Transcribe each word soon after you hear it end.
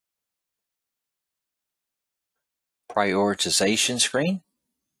Prioritization screen,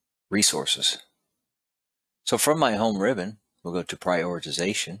 resources. So from my home ribbon, we'll go to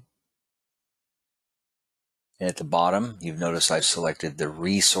Prioritization. And at the bottom, you've noticed I've selected the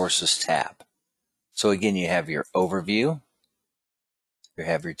Resources tab. So again, you have your Overview, you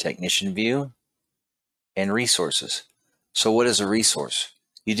have your Technician View, and Resources. So what is a resource?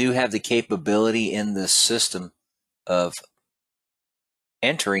 You do have the capability in this system of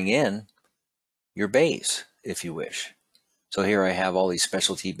entering in your bays, if you wish. So here I have all these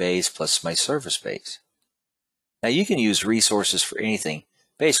specialty bays plus my service bays. Now you can use resources for anything.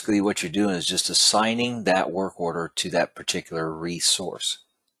 Basically what you're doing is just assigning that work order to that particular resource.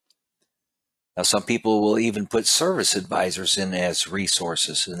 Now some people will even put service advisors in as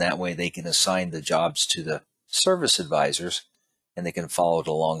resources, and that way they can assign the jobs to the service advisors and they can follow it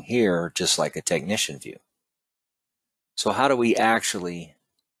along here just like a technician view. So how do we actually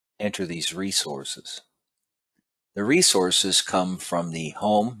enter these resources? The resources come from the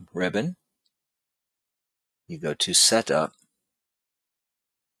Home ribbon. You go to Setup,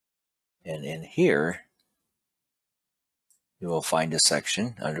 and in here you will find a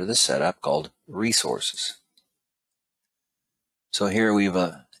section under the Setup called Resources. So here we've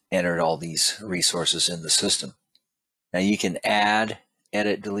entered all these resources in the system. Now you can add,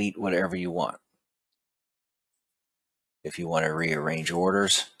 edit, delete, whatever you want. If you want to rearrange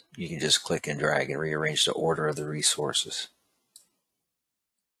orders, you can just click and drag and rearrange the order of the resources.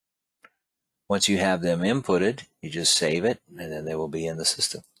 Once you have them inputted, you just save it, and then they will be in the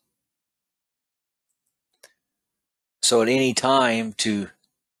system. So at any time to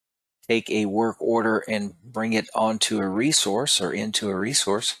take a work order and bring it onto a resource or into a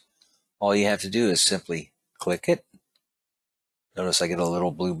resource, all you have to do is simply click it. Notice I get a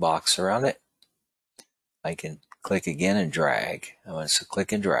little blue box around it. I can click again and drag. I want to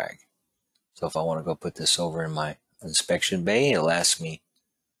click and drag. So if I want to go put this over in my inspection bay, it'll ask me,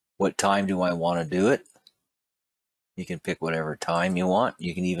 what time do I want to do it? You can pick whatever time you want.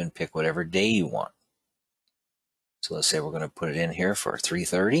 You can even pick whatever day you want. So let's say we're going to put it in here for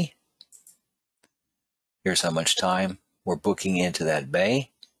 3:30. Here's how much time we're booking into that bay,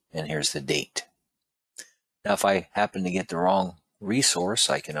 and here's the date. Now if I happen to get the wrong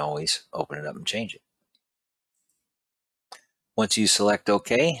resource, I can always open it up and change it. Once you select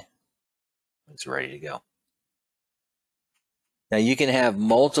OK, it's ready to go. Now you can have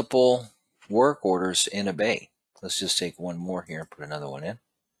multiple work orders in a bay. Let's just take one more here and put another one in.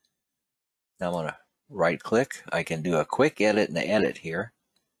 Now I'm going to right click. I can do a quick edit and edit here.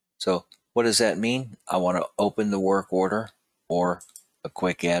 So what does that mean? I want to open the work order, or a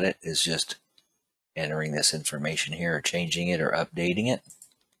quick edit is just entering this information here or changing it or updating it.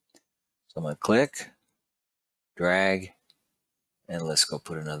 So I'm going to click, drag, and let's go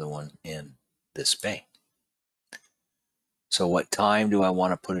put another one in this bay. So what time do I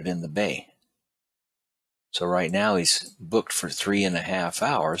want to put it in the bay? So right now he's booked for 3.5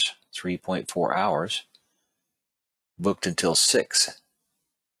 hours, 3.4 hours, booked until 6.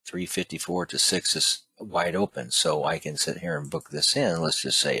 3:54 to 6 is wide open, so I can sit here and book this in, let's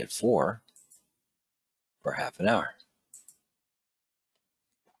just say at 4 for half an hour.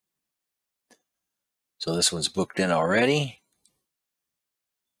 So this one's booked in already.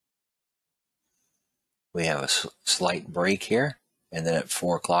 We have a slight break here, and then at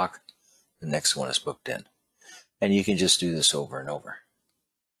 4 o'clock, the next one is booked in. And you can just do this over and over.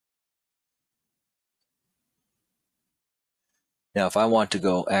 Now, if I want to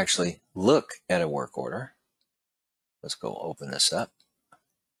go actually look at a work order, let's go open this up.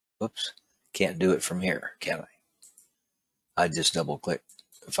 Whoops, can't do it from here, can I? I just double click.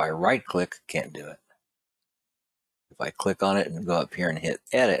 If I right click, can't do it. If I click on it and go up here and hit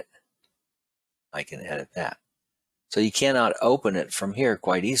edit, I can edit that. So you cannot open it from here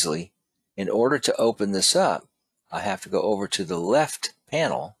quite easily. In order to open this up, I have to go over to the left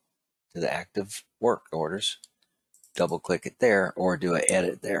panel to the active work orders, double click it there, or do an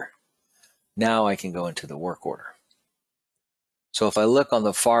edit there. Now I can go into the work order. So if I look on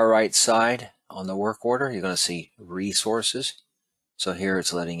the far right side on the work order, you're going to see resources. So here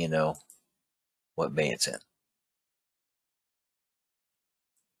it's letting you know what bay it's in.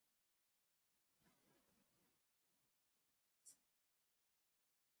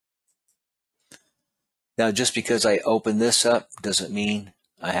 Now, just because I open this up doesn't mean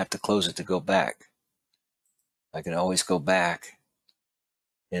I have to close it to go back. I can always go back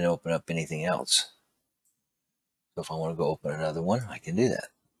and open up anything else. So if I want to go open another one, I can do that.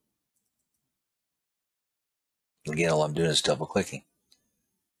 Again, all I'm doing is double clicking.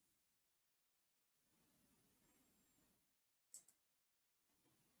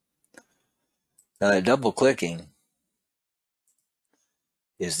 Now that double clicking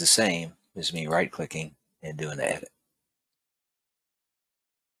is the same as me right-clicking and doing the edit.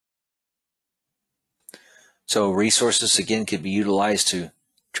 So resources, again, could be utilized to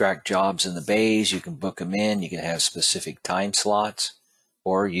track jobs in the bays. You can book them in. You can have specific time slots,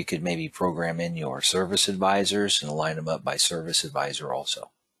 or you could maybe program in your service advisors and align them up by service advisor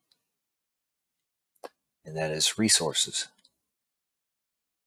also. And that is resources.